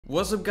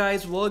What's up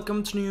guys,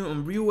 welcome to new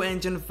Unreal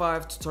Engine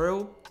 5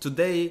 tutorial.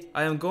 Today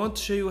I am going to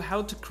show you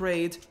how to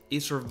create a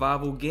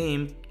survival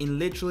game in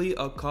literally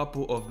a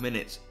couple of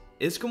minutes.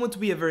 It's going to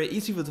be a very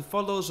easy video to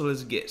follow, so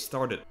let's get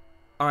started.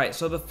 Alright,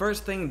 so the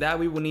first thing that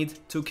we will need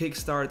to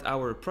kickstart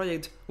our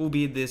project will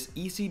be this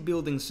easy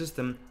building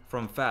system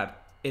from Fab.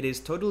 It is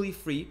totally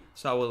free,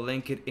 so I will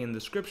link it in the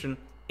description,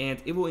 and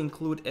it will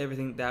include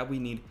everything that we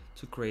need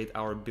to create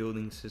our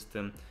building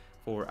system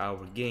for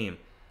our game.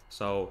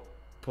 So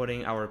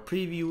putting our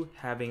preview,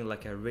 having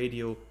like a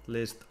radial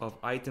list of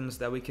items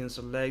that we can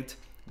select,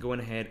 going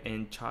ahead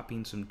and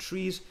chopping some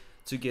trees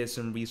to get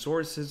some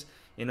resources,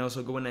 and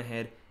also going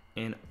ahead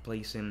and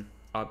placing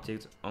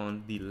objects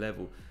on the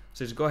level.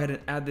 So just go ahead and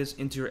add this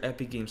into your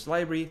Epic Games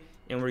library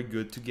and we're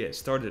good to get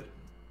started.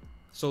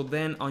 So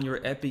then on your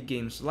Epic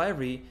Games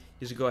library,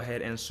 just go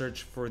ahead and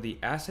search for the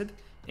asset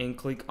and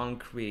click on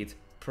create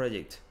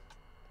project.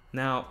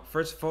 Now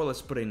first of all,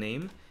 let's put a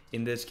name.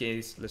 In this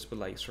case, let's put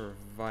like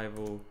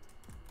survival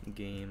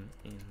game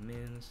in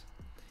mins,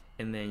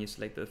 and then you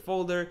select the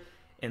folder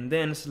and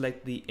then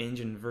select the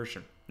engine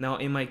version. Now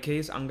in my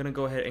case, I'm gonna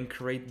go ahead and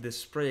create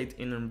this project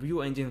in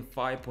Unreal Engine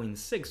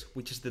 5.6,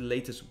 which is the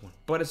latest one,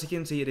 but as you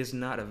can see, it is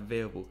not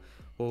available.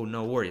 Oh,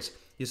 no worries,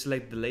 you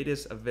select the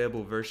latest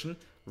available version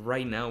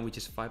right now, which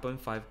is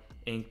 5.5,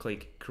 and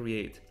click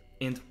create.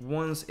 And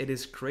once it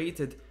is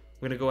created,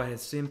 we're gonna go ahead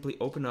and simply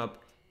open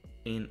up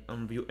in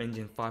Unreal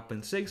Engine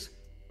 5.6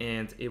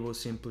 and it will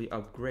simply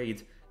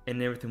upgrade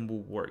and everything will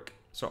work.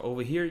 So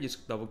over here,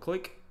 just double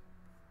click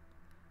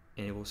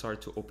and it will start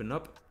to open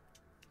up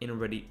in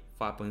already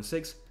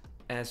 5.6,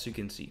 as you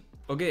can see.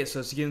 Okay,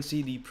 so as you can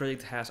see, the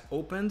project has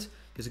opened.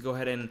 Just go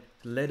ahead and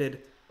let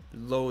it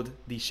load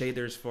the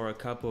shaders for a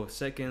couple of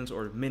seconds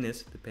or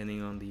minutes,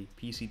 depending on the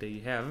PC that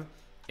you have.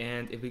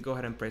 And if we go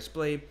ahead and press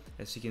play,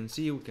 as you can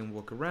see, we can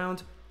walk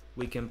around,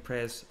 we can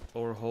press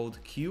or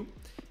hold Q,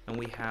 and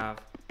we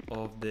have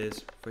all of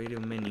this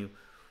radial menu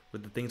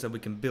with the things that we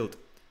can build.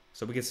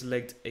 So we can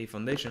select a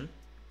foundation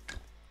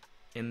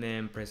and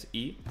then press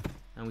E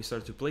and we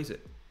start to place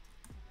it.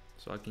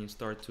 So I can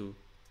start to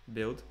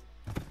build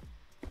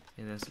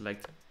and then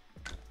select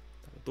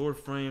the door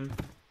frame,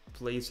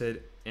 place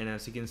it, and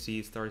as you can see,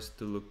 it starts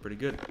to look pretty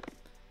good.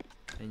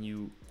 And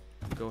you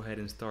go ahead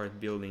and start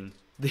building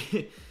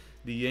the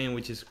game,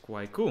 which is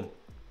quite cool.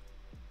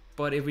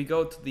 But if we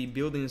go to the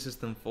building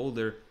system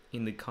folder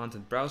in the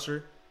content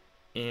browser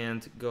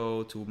and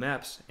go to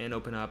maps and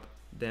open up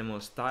demo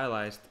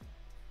stylized,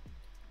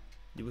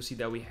 you will see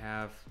that we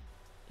have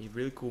a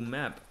really cool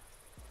map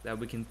that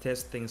we can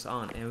test things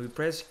on. And we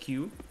press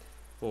Q,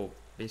 well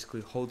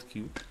basically hold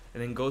Q,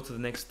 and then go to the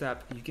next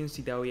step. You can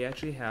see that we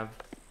actually have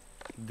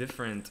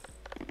different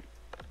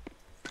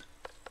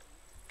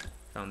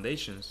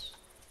foundations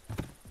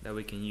that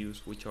we can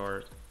use, which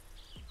are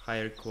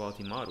higher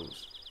quality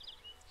models,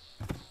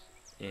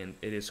 and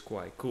it is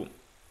quite cool.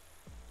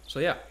 So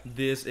yeah,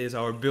 this is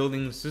our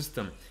building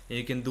system and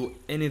you can do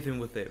anything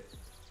with it.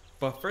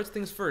 But first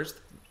things first,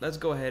 let's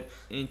go ahead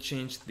and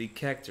change the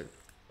character,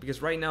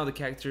 because right now the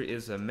character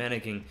is a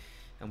mannequin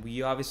and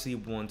we obviously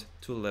want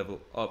to level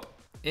up.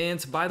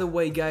 And by the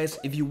way guys,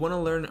 if you want to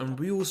learn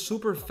Unreal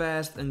super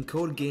fast and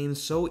code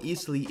games so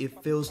easily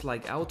it feels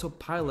like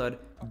autopilot,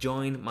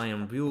 join my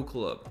Unreal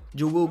Club.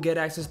 You will get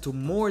access to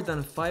more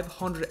than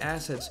 500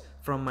 assets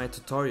from my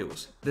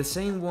tutorials, the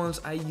same ones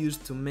I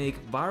used to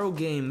make viral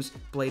games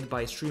played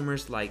by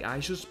streamers like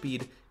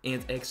IShowSpeed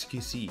and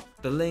XQC.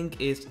 The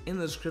link is in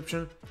the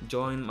description.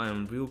 Join my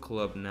Unreal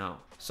Club now.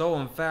 So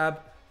on Fab,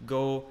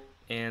 go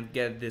and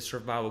get this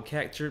survival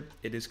character.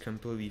 It is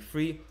completely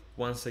free.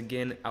 Once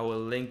again, I will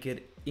link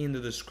it in the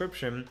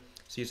description,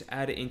 so just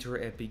add it into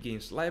your Epic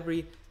Games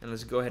library, and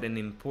let's go ahead and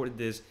import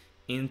this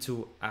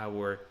into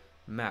our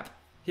map.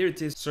 Here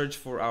it is. Search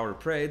for our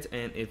project,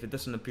 and if it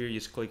doesn't appear,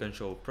 just click on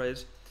show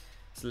project,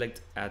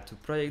 select add to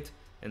project,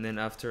 and then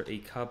after a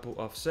couple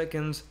of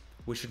seconds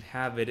we should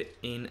have it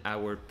in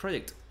our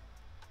project.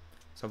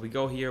 So we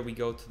go here, we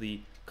go to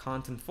the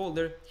content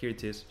folder, here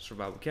it is,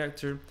 survival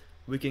character.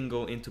 We can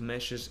go into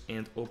meshes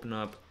and open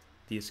up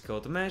the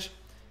skeleton mesh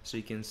so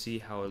you can see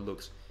how it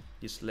looks.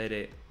 Just let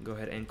it go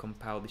ahead and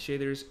compile the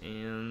shaders,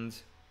 and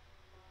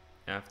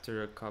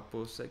after a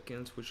couple of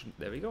seconds,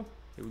 there we go,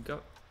 here we go.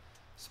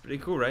 It's pretty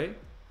cool, right?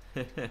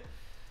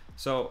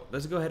 So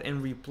let's go ahead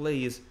and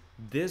replace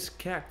this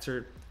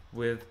character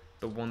with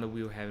the one that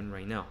we're having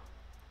right now.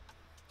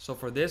 So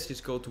for this,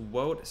 just go to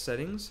world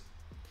settings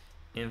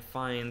and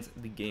find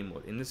the game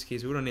mode. In this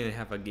case, we don't even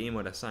have a game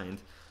mode assigned,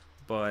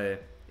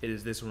 but it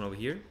is this one over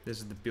here. This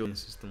is the building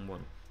system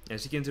one.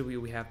 As you can see,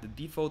 we have the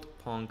default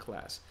pawn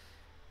class.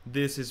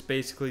 This is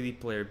basically the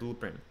player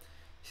blueprint.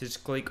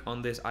 Just click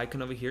on this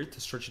icon over here to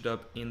search it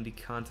up in the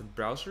content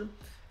browser,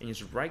 and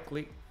just right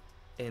click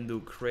and do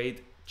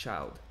create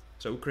child.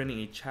 So we're creating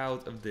a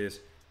child of this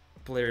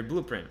player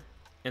blueprint,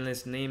 and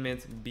let's name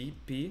it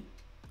BP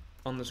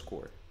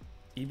underscore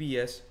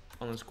EBS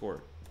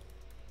underscore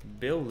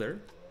builder,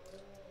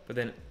 but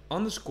then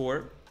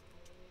underscore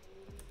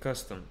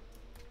custom.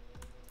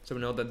 So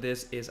we know that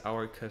this is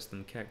our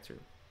custom character.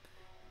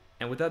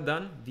 And with that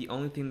done, the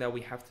only thing that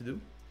we have to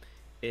do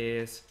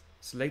is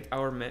select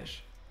our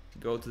mesh,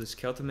 go to the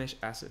skeleton mesh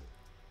asset,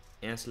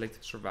 and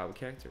select survival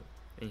character.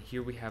 And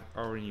here we have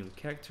our new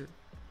character.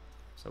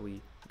 So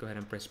we go ahead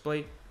and press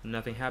play,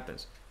 nothing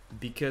happens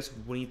because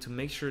we need to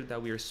make sure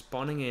that we are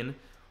spawning in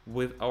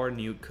with our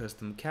new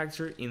custom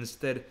character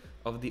instead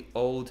of the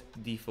old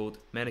default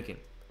mannequin.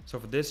 So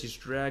for this, just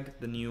drag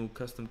the new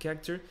custom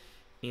character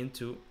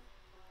into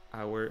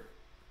our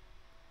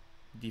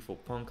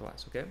default pawn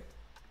class, okay?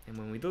 And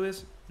when we do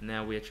this,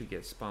 now we actually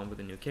get spawned with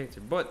a new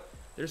character. But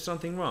there's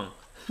something wrong.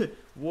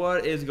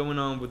 What is going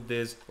on with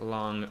this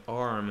long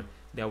arm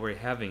that we're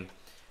having?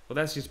 Well,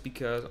 that's just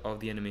because of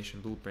the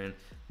animation blueprint.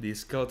 The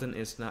skeleton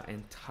is not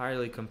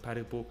entirely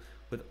compatible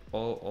with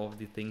all of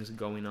the things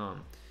going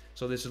on.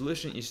 So the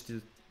solution is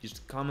to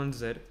just Command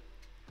Z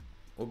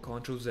or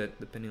Control Z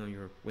depending on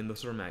your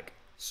Windows or Mac.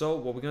 So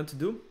what we're going to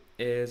do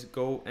is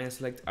go and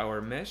select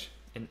our mesh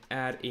and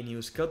add a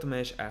new skeleton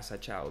mesh as a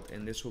child,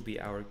 and this will be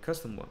our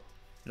custom one.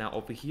 Now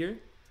over here,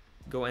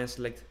 go and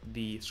select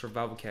the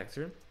survival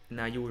character.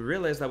 Now you will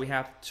realize that we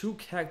have two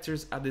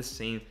characters at the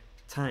same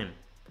time.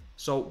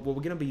 So what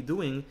we're gonna be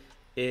doing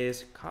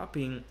is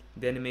copying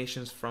the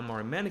animations from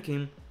our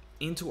mannequin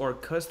into our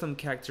custom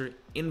character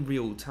in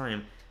real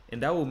time,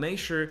 and that will make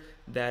sure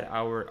that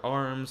our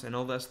arms and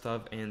all that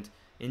stuff and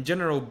in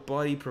general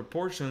body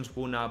proportions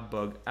will not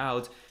bug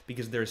out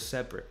because they're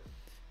separate.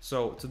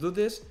 So to do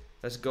this,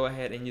 let's go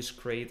ahead and just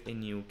create a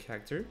new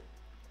character.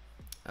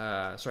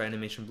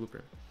 Animation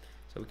blueprint.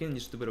 So we can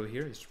just do it over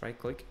here. Just right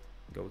click,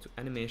 go to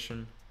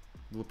animation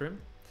blueprint,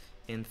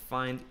 and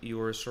find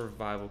your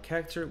survival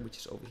character, which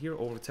is over here,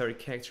 or whatever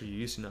character you're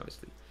using,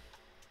 obviously.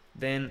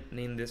 Then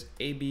name this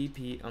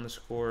ABP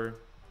underscore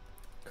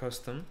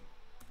custom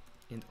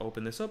and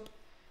open this up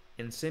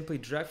and simply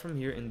drag from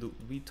here and do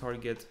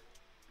retarget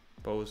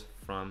pose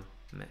from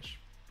mesh.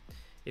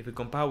 If we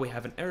compile, we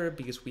have an error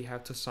because we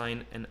have to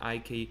assign an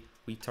IK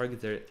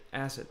retargeted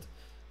asset,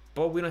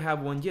 but we don't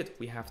have one yet.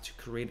 We have to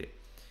create it.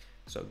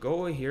 So go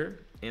over here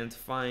and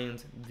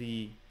find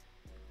the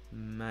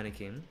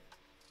mannequin,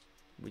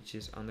 which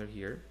is under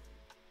here,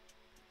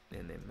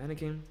 and then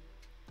mannequin,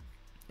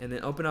 and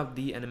then open up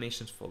the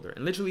animations folder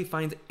and literally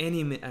find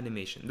any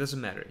animation.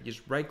 Doesn't matter,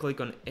 just right click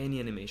on any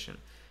animation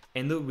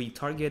and do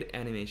retarget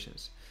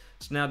animations.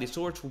 So now the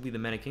source will be the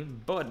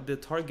mannequin, but the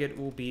target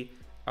will be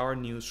our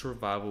new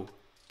survival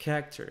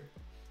character.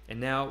 And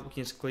now we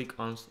can just click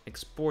on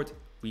export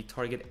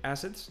retarget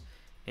assets,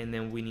 and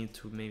then we need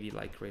to maybe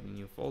like create a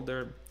new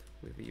folder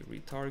with the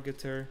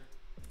retargeter,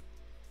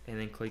 and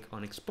then click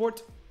on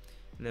export,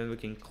 and then we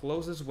can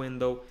close this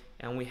window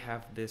and we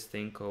have this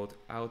thing called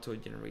auto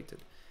generated.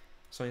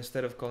 So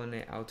instead of calling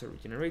it auto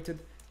generated,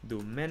 do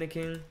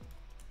mannequin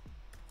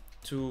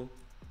to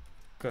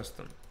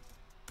custom.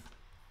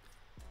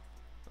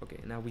 Okay,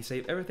 now we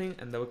save everything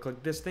and then we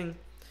click this thing.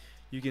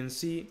 You can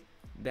see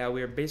that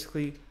we are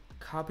basically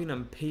copying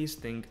and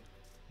pasting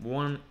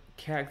one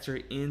character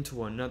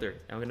into another,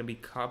 and we're gonna be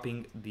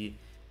copying the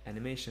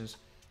animations,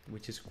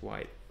 which is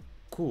quite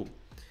cool.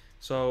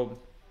 So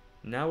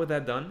now with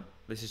that done,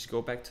 let's just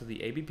go back to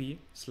the ABP,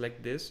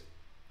 select this,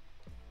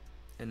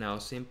 and now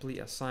simply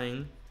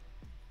assign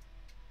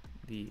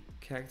the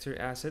character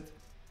asset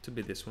to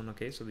be this one.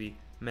 Okay, so the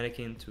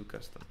mannequin to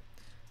custom.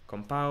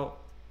 Compile,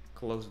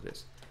 close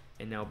this,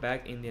 and now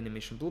back in the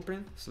animation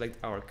blueprint, select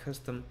our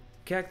custom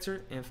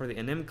character, and for the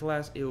NM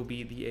class it will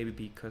be the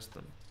ABP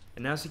custom.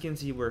 And as you can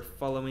see, we're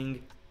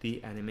following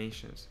the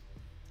animations.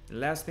 The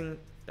last thing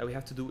that we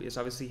have to do is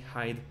obviously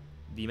hide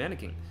the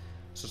mannequin.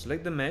 So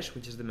select the mesh,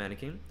 which is the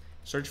mannequin,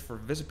 search for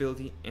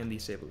visibility and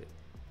disable it.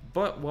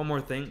 But one more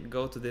thing,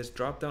 go to this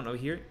drop down over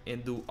here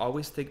and do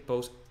always take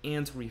pose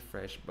and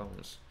refresh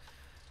bones.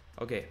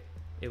 Okay,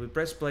 if we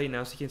press play,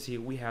 now as you can see,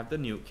 we have the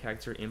new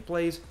character in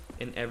place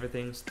and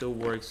everything still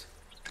works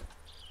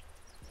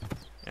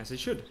as it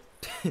should,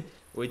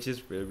 which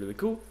is really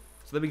cool.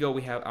 So there we go,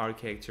 we have our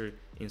character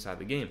inside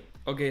the game.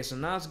 Okay, so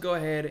now let's go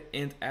ahead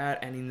and add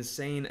an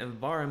insane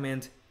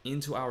environment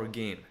into our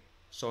game.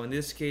 So in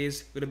this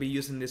case, we're gonna be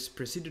using this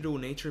procedural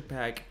nature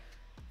pack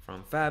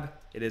from Fab.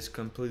 It is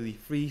completely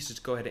free, so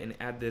just go ahead and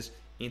add this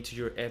into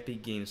your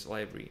Epic Games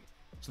library.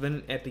 So then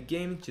in Epic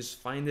Games,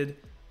 just find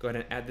it, go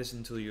ahead and add this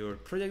into your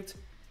project,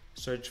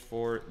 search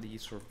for the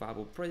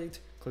survival project,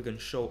 click on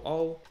show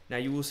all. Now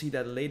you will see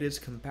that the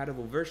latest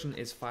compatible version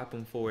is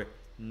 5.4,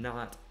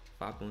 not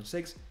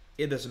 5.6.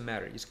 It doesn't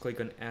matter, just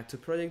click on add to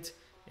project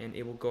and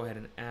it will go ahead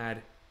and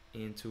add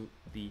into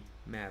the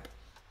map.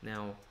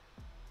 Now,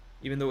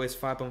 even though it's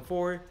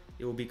 5.4,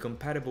 it will be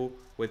compatible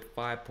with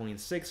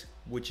 5.6,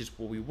 which is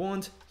what we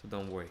want, so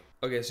don't worry.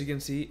 Okay, so you can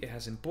see it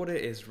has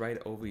imported, it's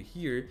right over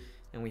here,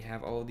 and we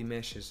have all the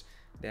meshes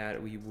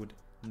that we would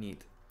need.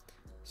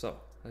 So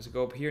let's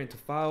go up here into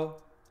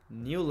file,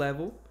 new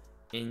level,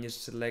 and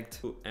just select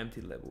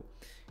empty level.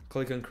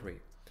 Click on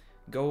create.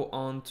 Go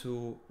on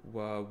to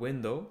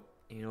window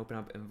and open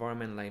up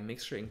environment light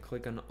mixture and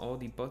click on all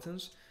the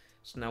buttons.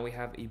 So now we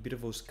have a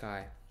beautiful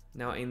sky.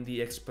 Now in the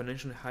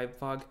exponential height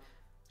fog,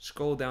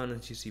 scroll down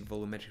and you see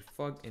volumetric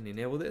fog and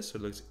enable this so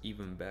it looks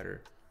even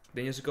better.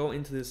 Then just go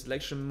into the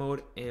selection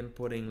mode and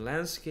put in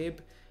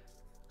landscape,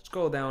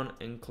 scroll down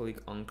and click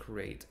on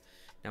create.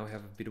 Now we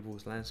have a beautiful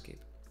landscape.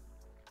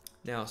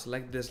 Now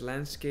select this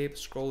landscape,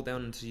 scroll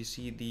down until you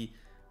see the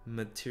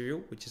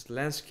material, which is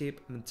landscape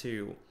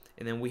material,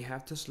 and then we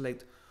have to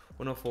select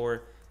one of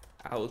our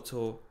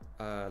auto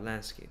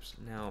landscapes.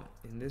 Now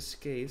in this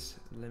case,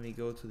 let me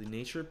go to the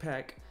nature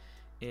pack,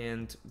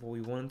 and what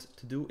we want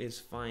to do is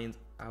find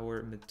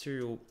our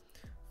material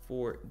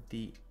for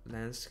the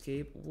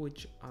landscape,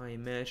 which I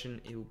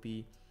imagine it will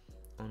be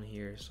on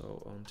here,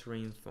 so on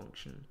terrain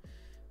function,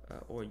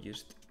 or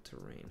just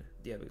terrain.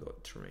 There we go,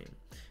 terrain.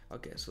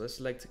 Okay, so let's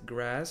select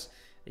grass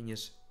and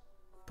just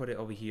put it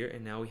over here,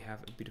 and now we have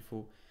a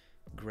beautiful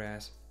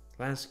grass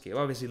landscape.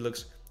 Obviously it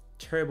looks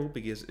terrible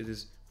because it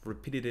is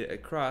repeated it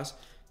across,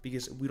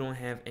 because we don't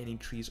have any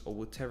trees or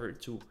whatever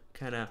to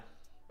kind of,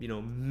 you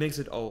know, mix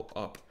it all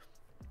up.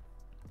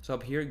 So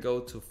up here,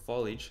 go to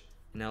foliage.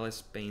 Now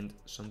let's paint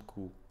some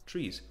cool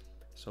trees.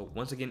 So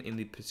once again, in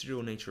the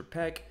procedural nature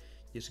pack,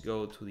 just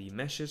go to the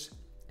meshes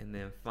and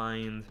then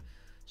find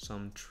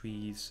some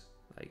trees,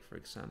 like for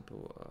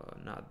example,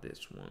 not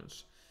this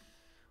ones,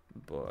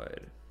 but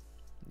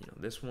you know,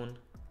 this one.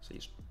 So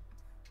just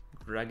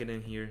drag it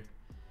in here,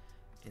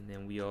 and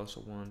then we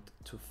also want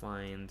to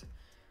find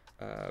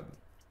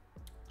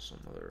some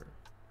other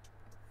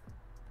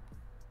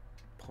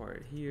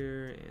part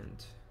here,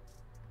 and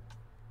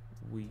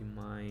we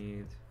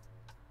might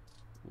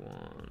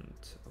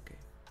want, okay,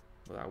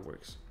 well that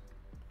works.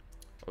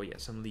 Oh yeah,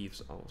 some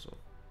leaves also.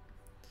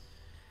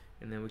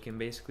 And then we can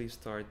basically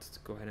start to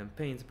go ahead and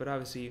paint, but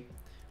obviously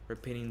we're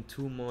painting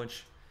too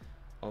much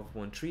of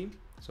one tree.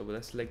 So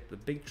let's select the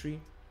big tree,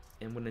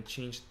 and we're gonna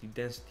change the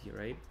density,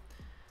 right?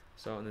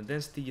 So in the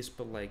density, just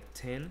put like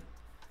 10,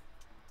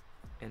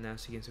 and now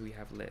as you can see we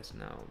have less.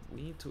 Now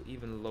we need to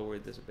even lower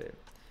this a bit.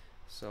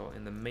 So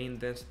in the main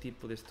density,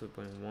 put this to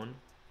 0.1,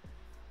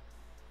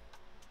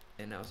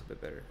 and now it's a bit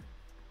better.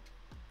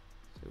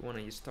 So we want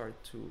to just start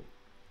to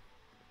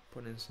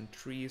put in some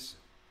trees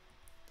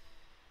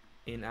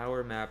in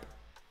our map.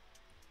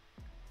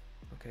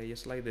 Okay,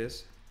 just like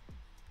this.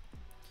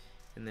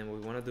 And then what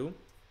we want to do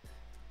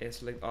is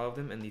select all of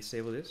them and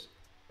disable this.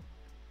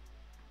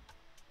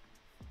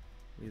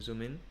 We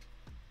zoom in.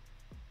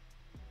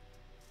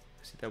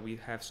 See that we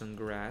have some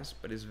grass,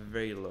 but it's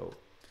very low.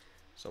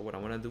 So what I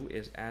want to do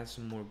is add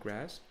some more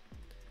grass.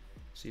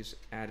 So just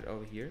add it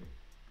over here.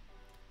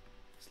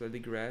 Select the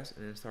grass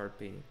and then start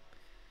painting.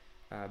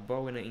 But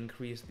we're gonna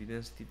increase the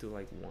density to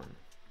like 1,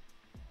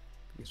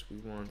 because we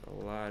want a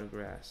lot of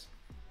grass.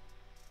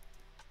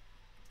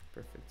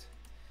 Perfect.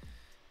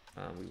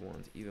 We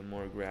want even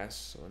more grass,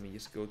 so let me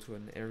just go to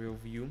an aerial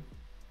view.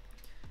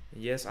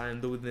 And yes, I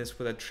am doing this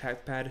with a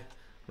trackpad,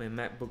 my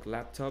MacBook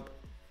laptop,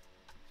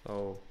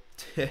 so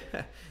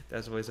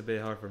that's why it's a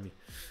bit hard for me.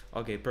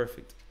 Okay,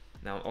 perfect.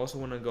 Now I also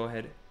want to go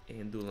ahead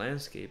and do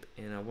landscape,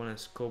 and I want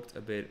to sculpt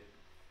a bit,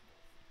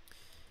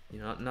 you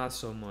know, not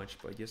so much,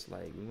 but just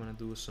like we want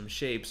to do some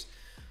shapes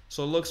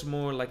so it looks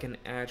more like an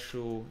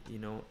actual, you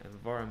know,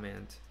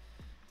 environment.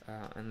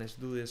 And let's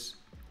do this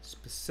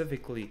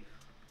specifically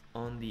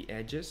on the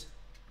edges,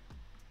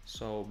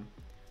 so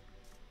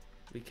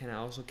we can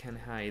also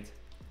hide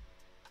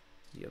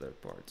the other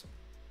part.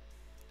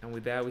 And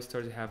with that, we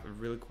start to have a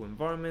really cool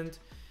environment.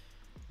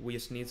 We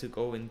just need to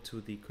go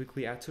into the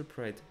quickly add to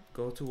sprite,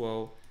 go to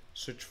all,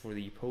 search for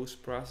the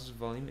post process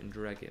volume and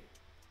drag it.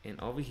 And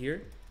over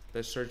here,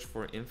 let's search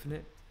for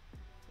infinite,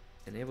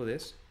 enable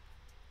this,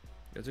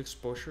 go to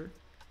exposure,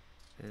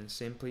 and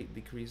simply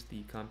decrease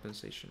the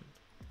compensation.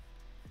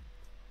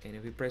 And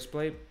if we press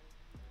play,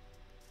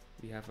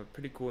 we have a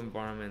pretty cool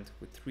environment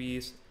with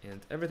trees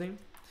and everything.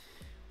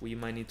 We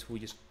might need to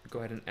just go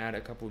ahead and add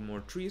a couple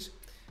more trees.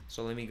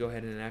 So let me go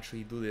ahead and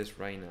actually do this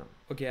right now.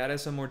 Okay, added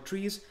some more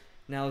trees.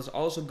 Now let's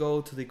also go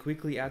to the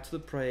quickly add to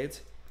the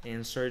sprite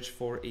and search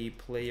for a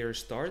player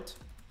start,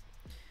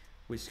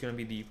 which is going to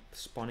be the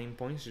spawning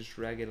points. Just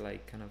drag it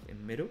like kind of in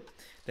the middle.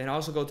 Then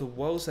also go to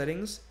world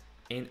settings,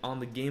 and on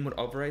the game mode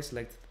override,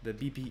 select the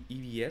BP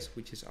EBS,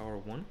 which is our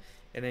one,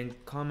 and then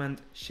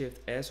Command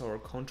Shift S or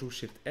Control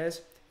Shift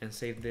S and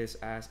save this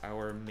as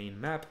our main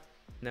map.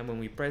 Now when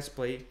we press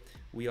play,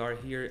 we are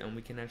here and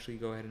we can actually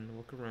go ahead and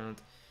walk around,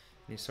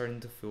 and it's starting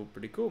to feel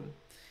pretty cool.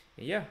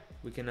 And yeah,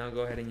 we can now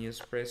go ahead and use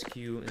press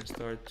Q and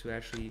start to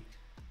actually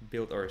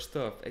build our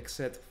stuff,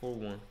 except for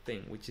one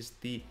thing, which is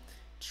the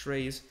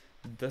trace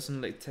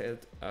doesn't let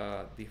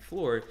the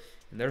floor,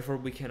 and therefore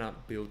we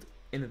cannot build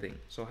anything.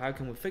 So how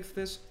can we fix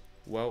this?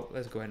 Well,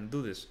 let's go ahead and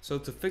do this. So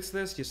to fix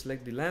this, you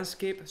select the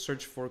landscape,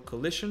 search for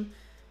collision,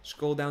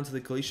 scroll down to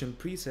the collision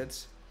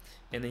presets,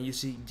 and then you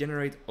see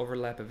generate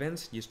overlap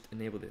events. Just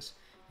enable this.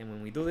 And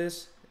when we do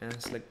this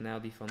and select now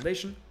the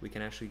foundation, we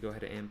can actually go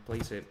ahead and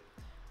place it,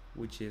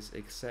 which is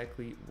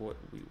exactly what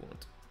we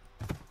want.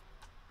 There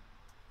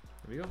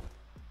we go.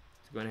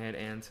 So go ahead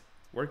and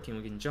working,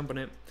 we can jump on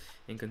it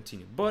and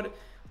continue. But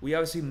we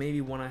obviously maybe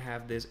want to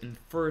have this in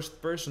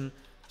first person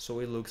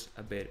so it looks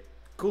a bit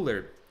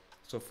cooler.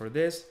 So for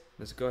this,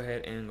 let's go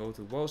ahead and go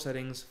to wall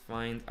settings,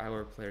 find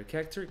our player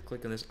character,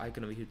 click on this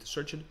icon over here to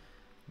search it,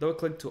 double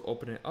click to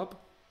open it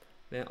up.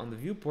 Then on the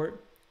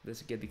viewport,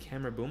 let's get the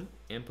camera boom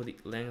and put the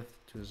length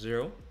to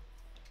 0.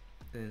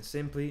 Then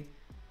simply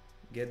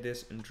get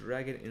this and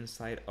drag it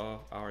inside of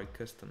our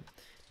custom.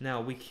 Now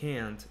we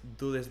can't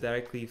do this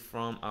directly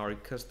from our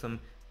custom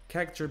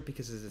character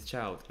because it's a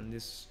child, and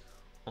this is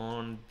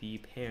on the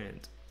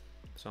parent.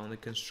 So on the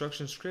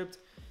construction script,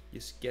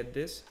 just get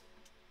this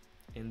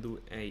and do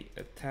a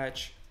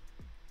attach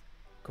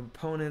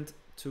component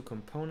to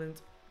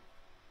component.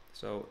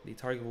 So the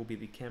target will be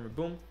the camera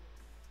boom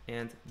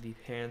and the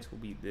parent will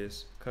be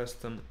this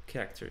custom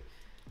character.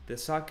 The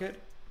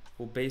socket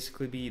will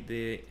basically be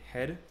the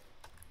head.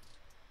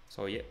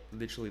 So yeah,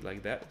 literally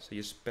like that. So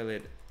you spell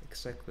it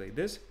exactly like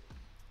this,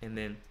 and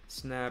then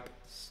snap,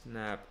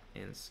 snap,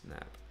 and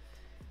snap.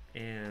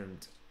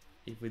 And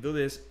if we do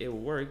this, it will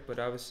work, but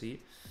obviously,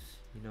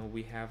 you know,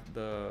 we have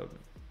the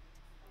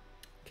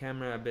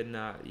camera a bit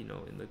not, you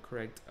know, in the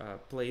correct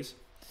place.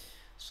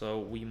 So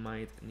we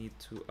might need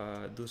to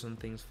do some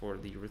things for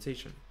the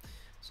rotation.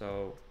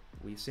 So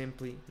we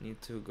simply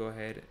need to go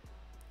ahead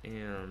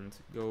and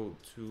go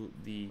to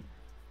the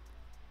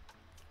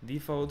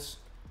defaults,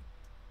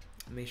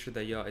 make sure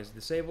that yaw is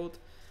disabled,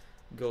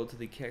 go to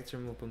the character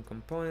movement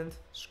component,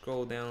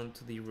 scroll down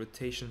to the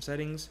rotation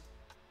settings,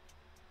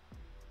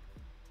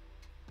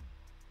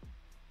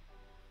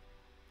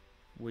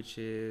 which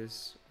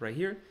is right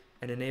here,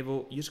 and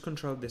enable use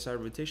control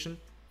desired rotation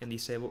and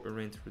disable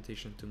orient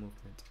rotation to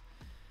movement.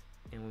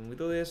 And when we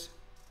do this,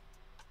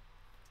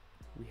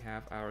 we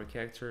have our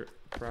character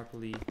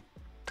properly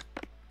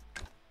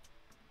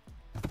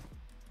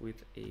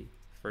with a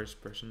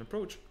first person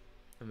approach,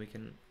 and we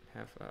can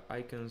have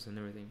icons and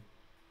everything.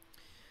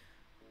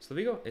 So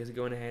there we go, it's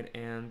going ahead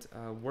and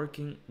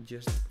working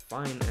just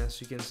fine, as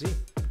you can see.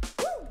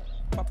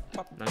 Now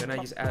I'm gonna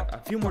just add a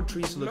few more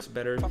trees so it looks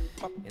better,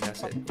 and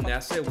that's it. And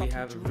that's it, we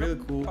have a really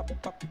cool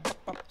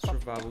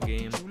survival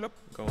game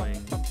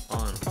going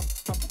on.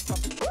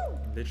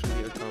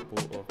 Literally a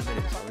couple of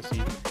minutes. Obviously,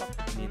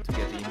 you need to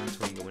get the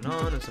inventory going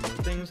on and some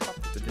more things,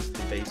 but this is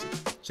the basic.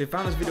 So if you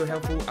found this video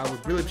helpful, I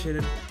would really appreciate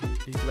it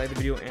if you could like the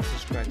video and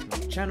subscribe to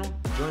my channel,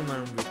 join my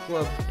Unreal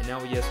Club, and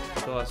now yes,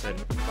 that's all I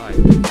said.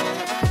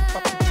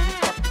 Bye.